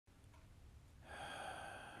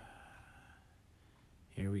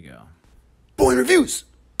we go. Boy Reviews.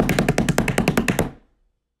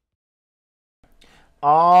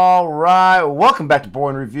 All right, welcome back to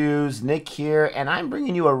Boring Reviews. Nick here, and I'm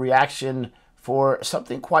bringing you a reaction for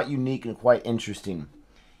something quite unique and quite interesting.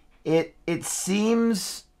 It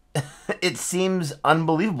seems it seems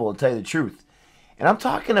unbelievable, to tell you the truth. And I'm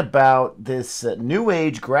talking about this new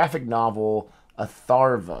age graphic novel,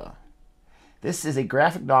 Atharva. This is a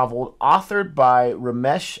graphic novel authored by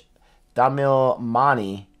Ramesh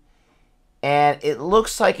Thamilmani, and it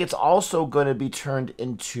looks like it's also going to be turned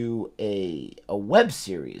into a web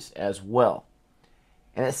series as well.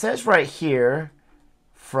 And it says right here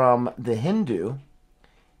from The Hindu,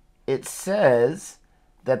 it says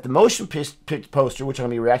that the motion picture poster, which I'm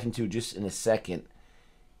going to be reacting to just in a second,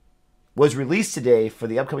 was released today for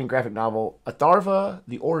the upcoming graphic novel Atharva,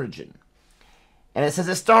 The Origin. And it says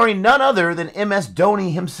it's starring none other than MS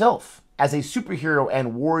Dhoni himself as a superhero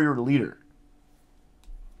and warrior leader.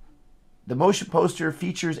 The motion poster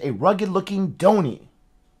features a rugged-looking Dhoni,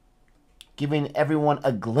 giving everyone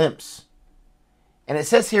a glimpse. And it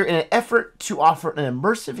says here, in an effort to offer an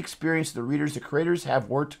immersive experience to the readers, the creators have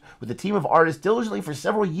worked with a team of artists diligently for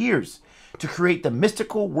several years to create the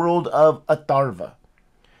mystical world of Atharva.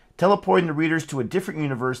 Teleporting the readers to a different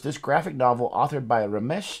universe, this graphic novel, authored by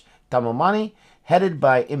Ramesh Thamilmani, headed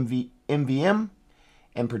by MVM,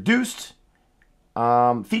 and produced,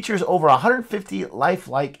 features over 150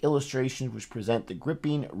 lifelike illustrations which present the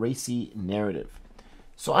gripping, racy narrative.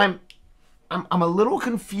 So I'm a little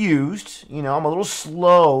confused. You know, I'm a little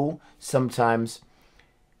slow sometimes.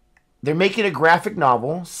 They're making a graphic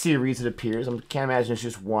novel series, it appears. I can't imagine it's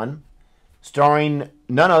just one. Starring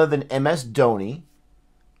none other than MS Dhoni.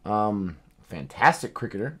 Fantastic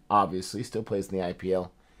cricketer, obviously. Still plays in the IPL.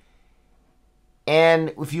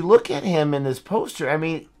 And if you look at him in this poster, I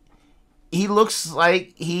mean, he looks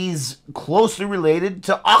like he's closely related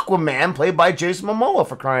to Aquaman, played by Jason Momoa,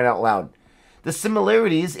 for crying out loud. The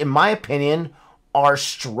similarities, in my opinion, are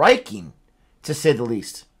striking, to say the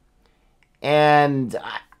least. And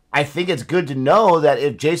I think it's good to know that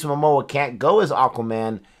if Jason Momoa can't go as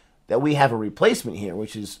Aquaman, that we have a replacement here,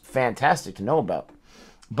 which is fantastic to know about.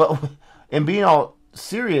 But in being all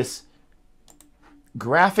serious,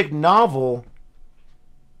 graphic novel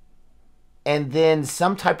and then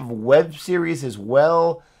some type of web series as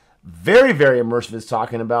well, very, very immersive is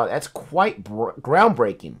talking about. That's quite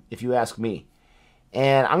groundbreaking, if you ask me.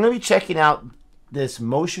 And I'm going to be checking out this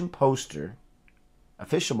motion poster,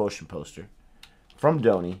 official motion poster, from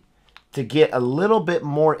Dhoni, to get a little bit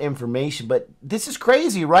more information. But this is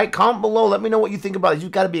crazy, right? Comment below. Let me know what you think about it. You've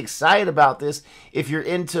got to be excited about this if you're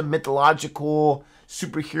into mythological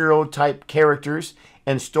superhero-type characters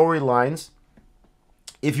and storylines.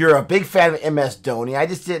 If you're a big fan of MS Dhoni, I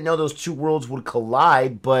just didn't know those two worlds would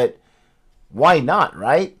collide, but why not,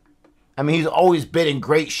 right? I mean, he's always been in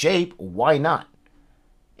great shape. Why not?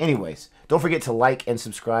 Anyways, don't forget to like and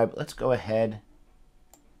subscribe. Let's go ahead.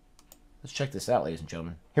 Let's check this out, ladies and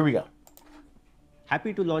gentlemen. Here we go.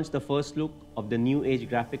 Happy to launch the first look of the new age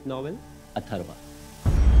graphic novel, Atharva.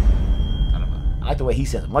 I like the way he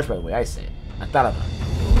says it, much better the way I say it. Atharva.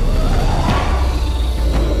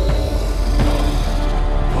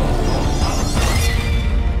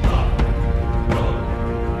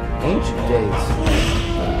 Ancient days.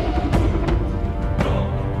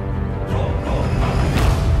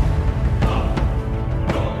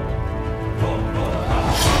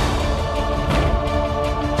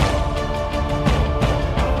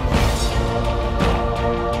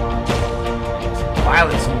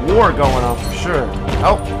 Violence and war going on for sure.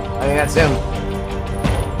 Oh, I think that's him.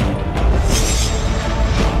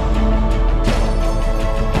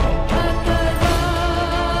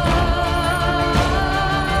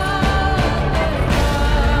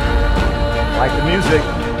 Like the music.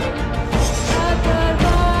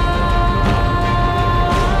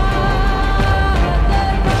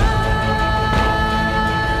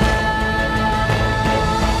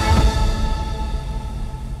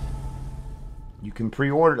 You can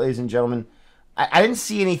pre-order it, ladies and gentlemen. I didn't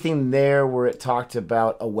see anything there where it talked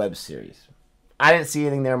about a web series. I didn't see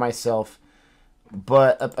anything there myself.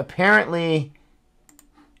 But apparently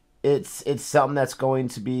it's something that's going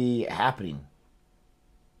to be happening.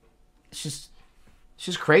 It's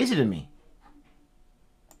just crazy to me.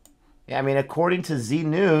 Yeah, I mean, according to Z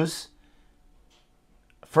News,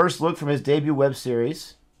 first look from his debut web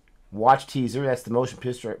series, watch teaser. That's the motion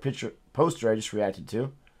picture poster I just reacted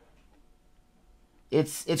to.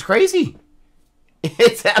 It's crazy.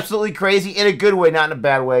 It's absolutely crazy in a good way, not in a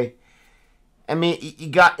bad way. I mean, you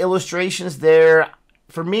got illustrations there.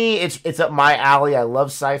 For me, it's up my alley. I love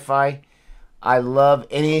sci-fi. I love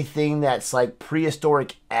anything that's like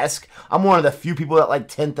prehistoric-esque. I'm one of the few people that like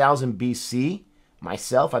 10,000 BC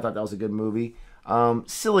myself. I thought that was a good movie.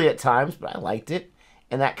 Silly at times, but I liked it.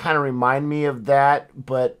 And that kind of reminded me of that,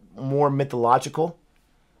 but more mythological.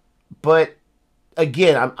 But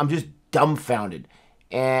again, I'm just dumbfounded.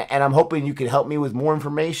 And I'm hoping you can help me with more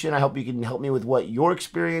information. I hope you can help me with what your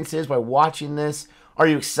experience is by watching this. Are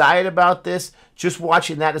you excited about this? Just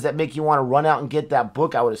watching that, does that make you want to run out and get that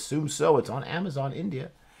book? I would assume so. It's on Amazon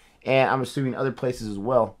India. And I'm assuming other places as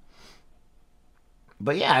well.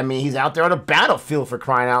 But yeah, I mean, he's out there on a battlefield, for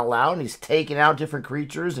crying out loud. And he's taking out different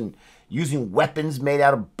creatures and using weapons made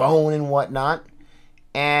out of bone and whatnot.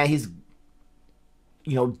 And he's,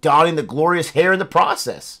 donning the glorious hair in the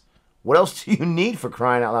process. What else do you need, for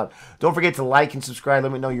crying out loud? Don't forget to like and subscribe.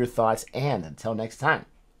 Let me know your thoughts. And until next time,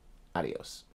 adios.